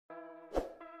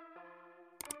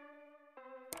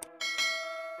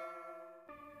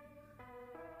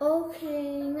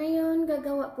Okay, ngayon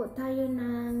gagawa po tayo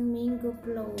ng mango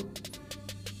float.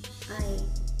 Ay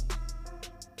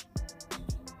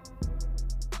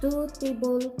 2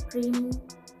 table cream.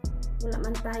 Wala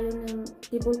man tayo ng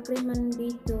table cream man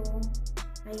dito.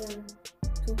 Ayun,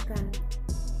 2 can.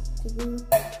 Siguro 2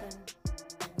 can.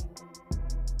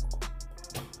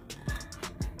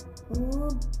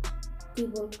 Oh,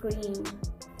 table cream.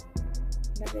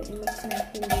 Lagay i-mix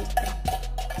natin dito.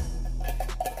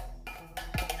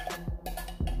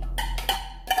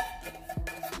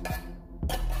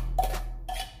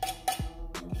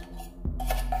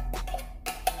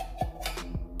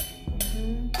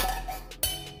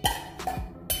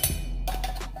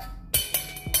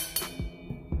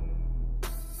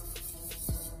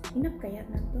 Enough kaya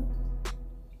na to?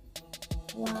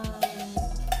 Wow!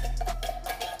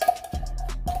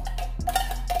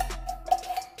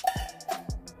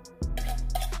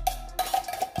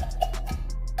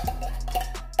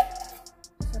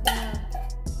 Sarap!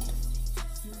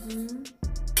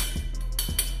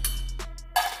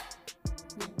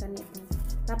 Ganito.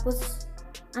 Tapos,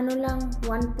 ano lang,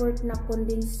 1/4 na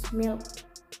condensed milk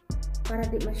para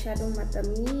di masyadong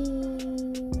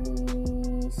matamis.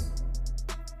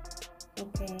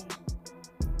 Okay,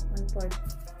 1/4.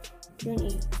 Then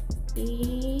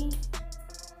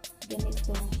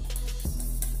ganito.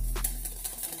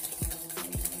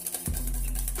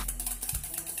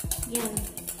 Yan.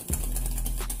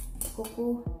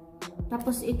 Kuko.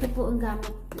 Tapos ito po ang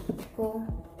gamit ko.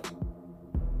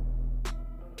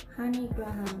 Honey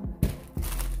Graham.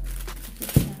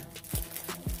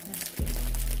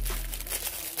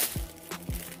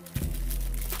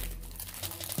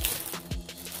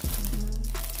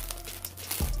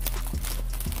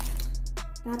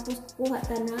 Tapos kuha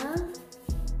ta na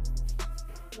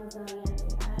lagayan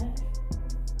ay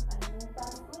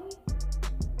nakalimutan ko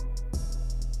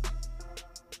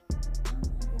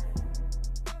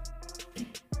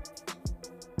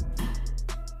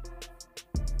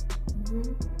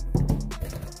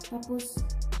Tapos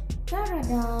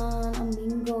taradan, ang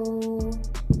mango,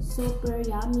 super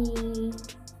yummy.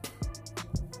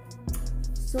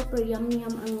 Super yummy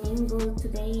ang mango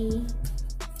today.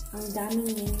 Ang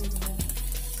daming mango.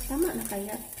 Tama na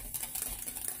kaya?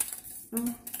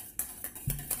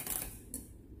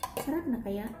 Sarap na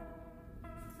kaya?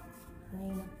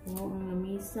 Ay, naku, ang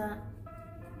lamisa.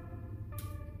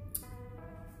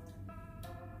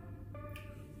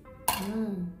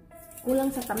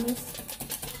 Kulang sa tamis.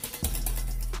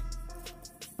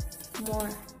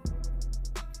 More.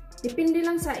 Depende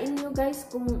lang sa inyo guys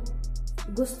kung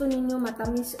gusto ninyo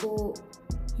matamis o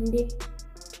hindi.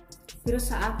 Pero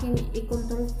sa akin,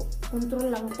 i-control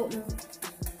lang po ng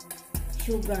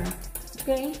sugar.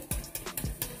 Okay?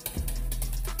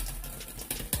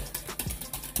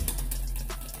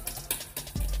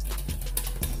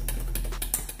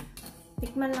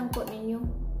 Tikman lang po ninyo.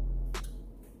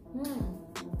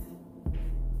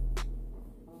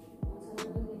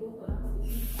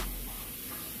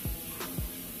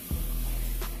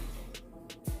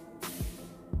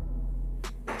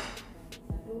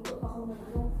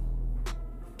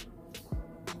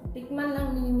 Tikman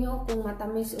lang ninyo kung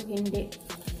matamis o hindi.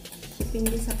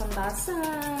 Depende sa panlasa.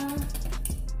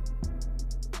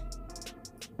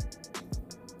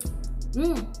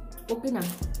 Okay na.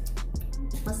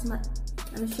 Mas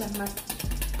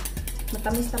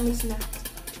matamis-tamis na.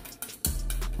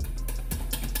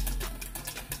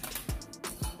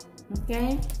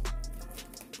 Okay?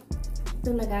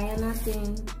 Ito lagayan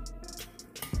natin.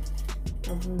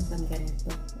 Pabuntan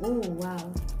ganito. Oh, wow.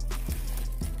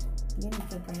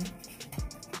 Ganito pa.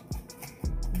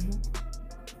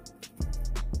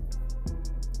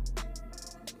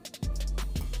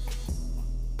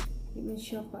 Hindi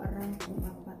siya parang kung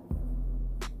apat.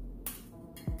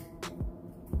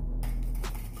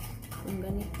 Kung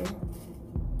ganito.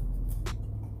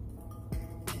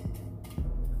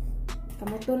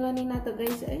 Kamutulanin na to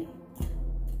guys ay.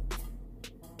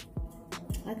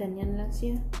 Ganyan lang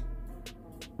siya.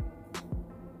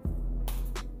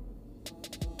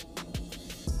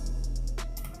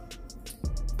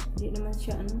 Hindi naman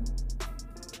siya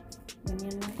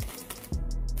ganyan lang.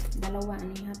 Dalawa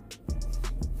anihap.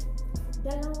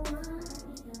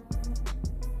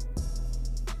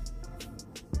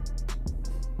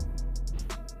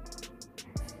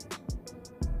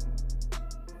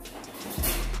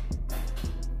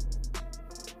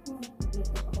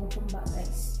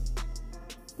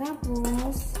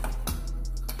 Tapos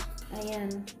ayan,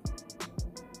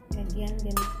 lagyan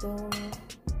ganito.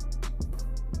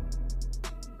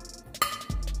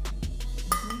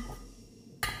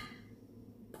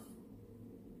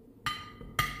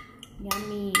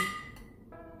 Yummy.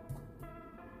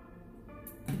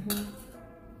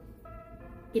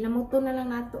 Kinamuto na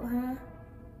lang nato ha.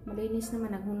 Malinis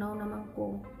naman, naghunaw naman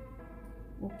ko.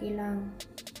 Okay lang.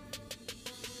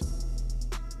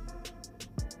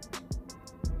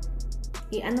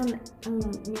 I-ano ang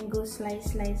mango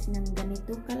slice ng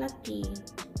ganito kalaki.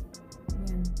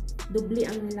 Yan. Dubli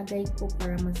ang nilagay ko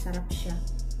para masarap siya.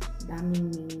 Daming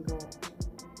mango.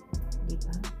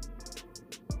 Diba?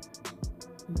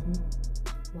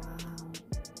 Wow.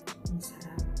 Ang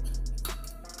sarap.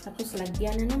 Tapos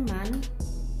lagyan na naman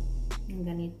ng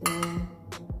ganito.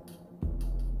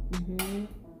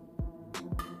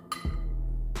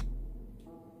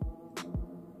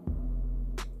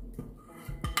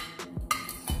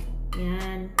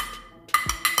 Yan.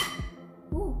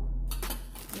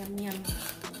 Yum.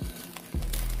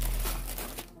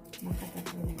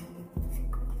 Makakatuloy.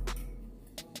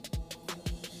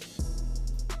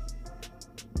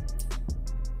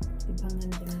 Ibangan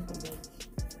din ito, guys.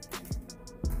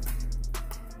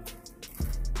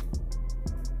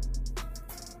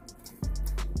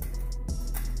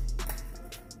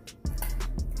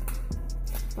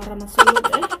 Para masulog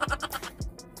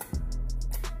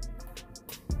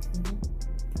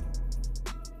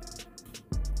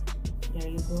There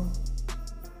you go.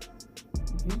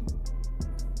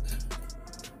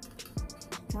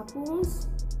 Tapos,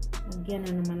 lagyan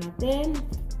na naman natin.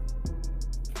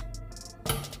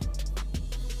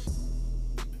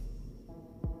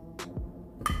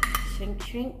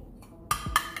 Shrink.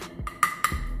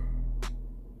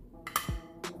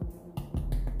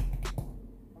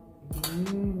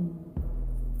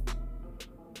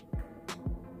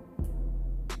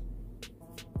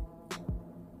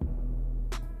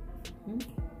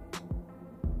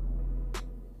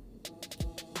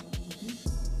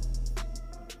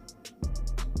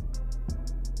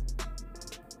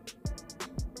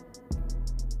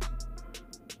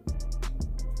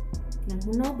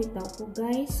 Nanghunaw bitaw ko,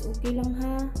 guys. Okay lang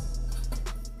ha.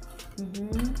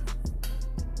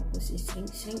 Tapos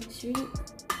i-shrink.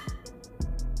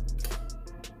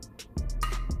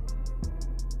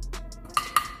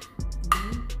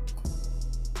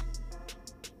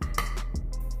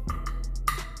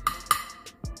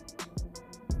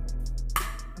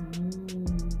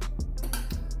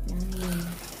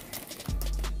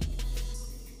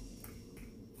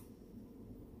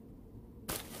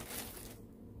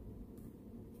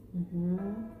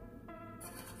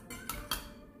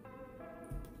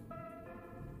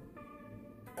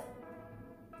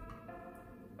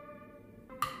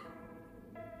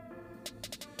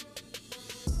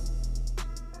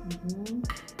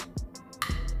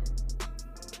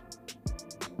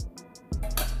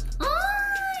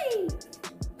 Ay!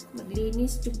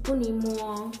 Maglinis ko ni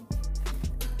mo.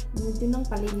 Ito nang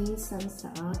palinisan sa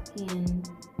akin.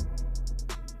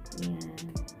 Yan.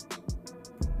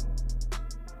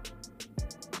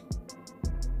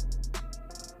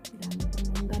 Dami pang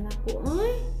manggan ako.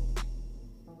 Ay!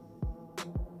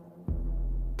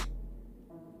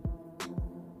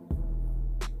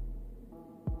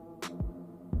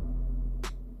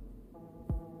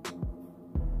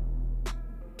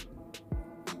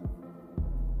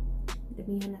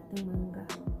 Damihan natin mangga.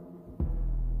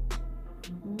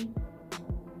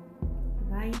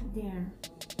 Right there.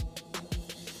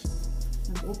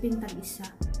 Mag-open tag isa.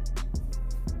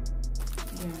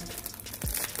 There.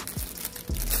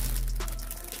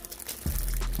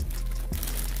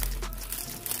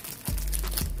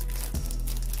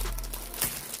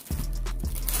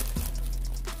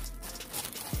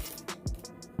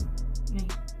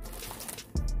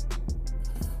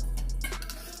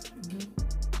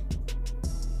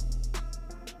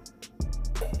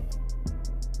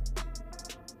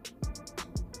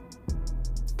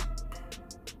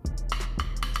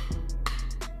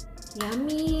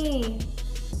 Yummy!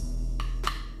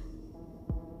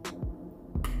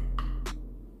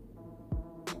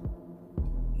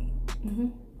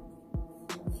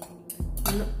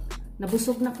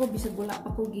 Nabusog na ko, bisag wala pa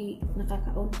ko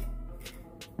nakakaon.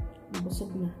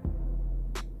 Nabusog na.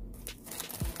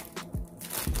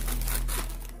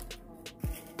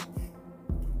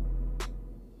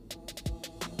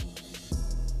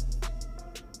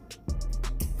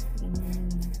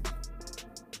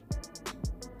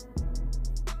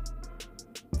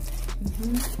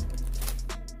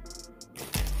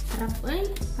 Sarap ay,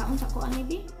 kaon sa ko ani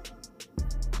bi.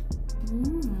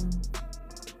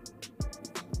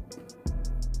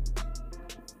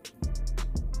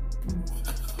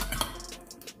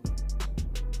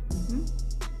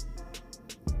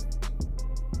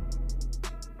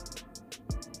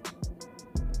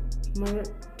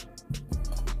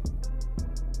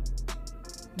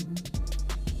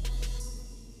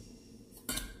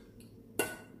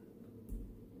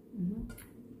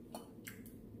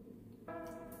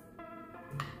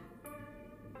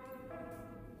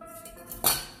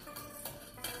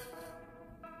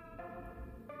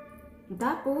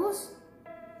 Tapos,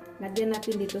 lagyan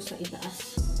natin dito sa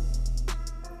itaas.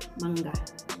 Mangga.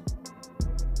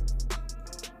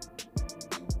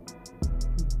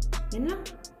 Yan lang.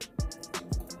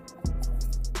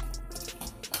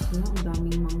 Ang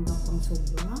daming mangga pang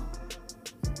sobra.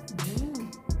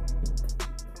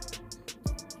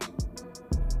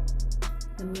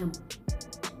 Yum.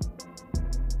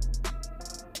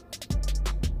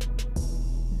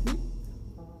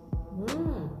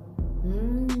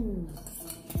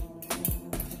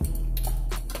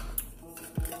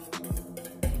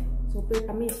 Super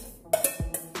tamis.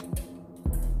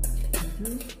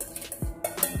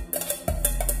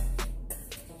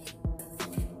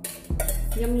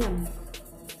 Yum yum.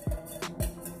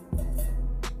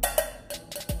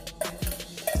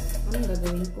 Anong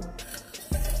gagawin ko?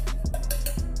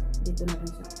 Dito na rin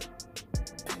siya.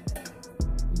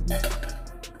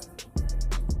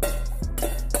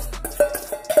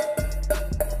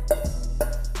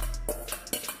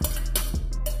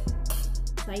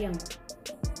 Sayang.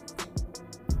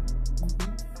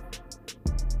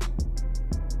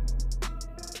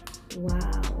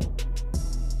 Wow.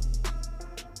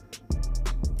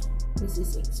 This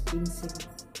is expensive.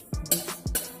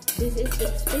 This is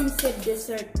expensive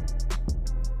dessert.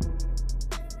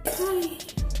 Ay.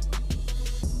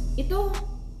 Ito,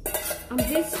 ang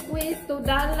biscuit, $2.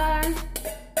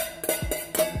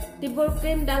 Tibol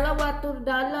cream, dalawa, $2.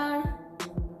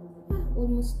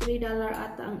 Almost $3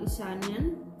 ata ang isa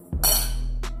niyan.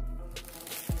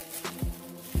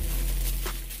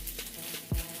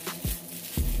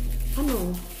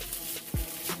 Ano?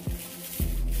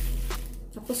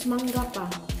 Tapos mangga pa.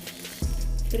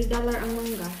 $3 ang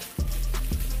mangga.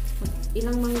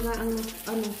 Ilang mangga ang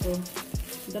ano ko?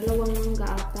 Dalawang mangga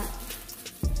ata.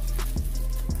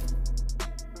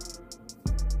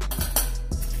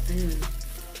 Ayan.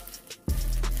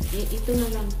 Ito na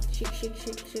lang. Shake.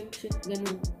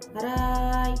 Ganun.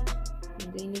 Aray!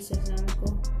 Naglinis sa saan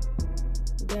ko.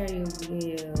 There you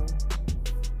go.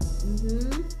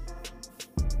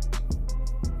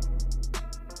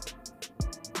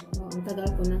 Oh, ang tagal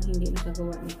ko nang hindi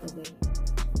nakagawa nito, guys.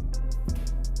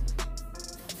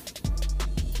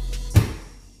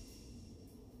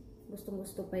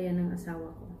 Gustong-gusto pa yan ng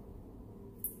asawa ko.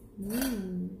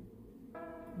 Ayan.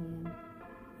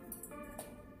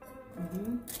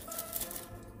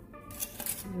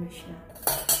 Ano siya?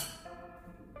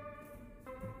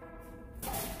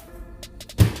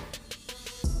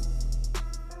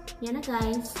 Yan na,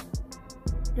 guys.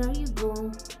 There you go.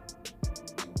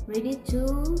 Ready to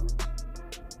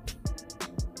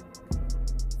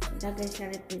lagay sa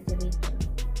refrigerator.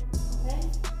 Okay?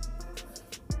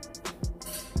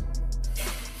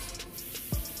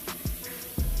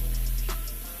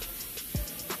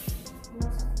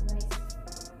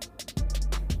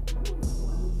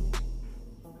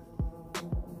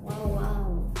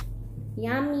 Wow.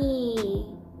 Yummy.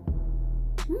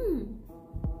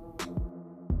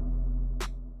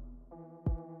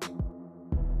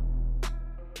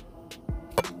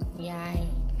 Yay.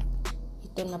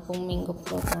 Ito na pong mango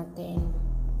float natin.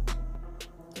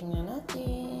 Tingnan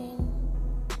natin.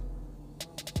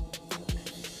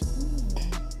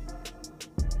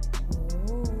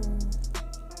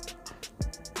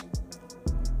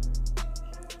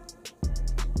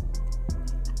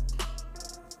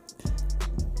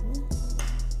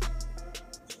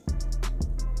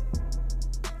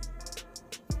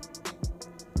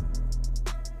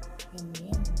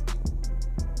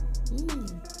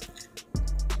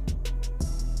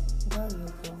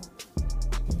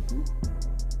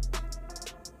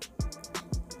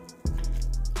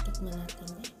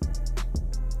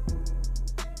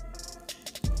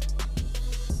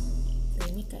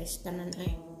 Tanan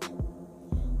ay.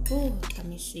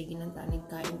 Tamis. Sige nang tanig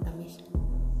kain tamis.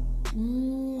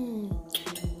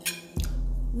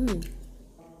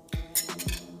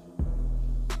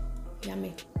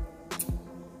 Yummy.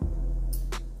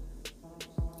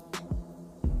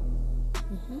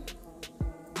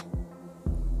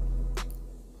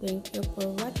 Thank you for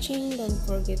watching. Don't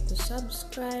forget to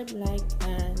subscribe, like,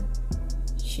 and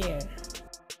share.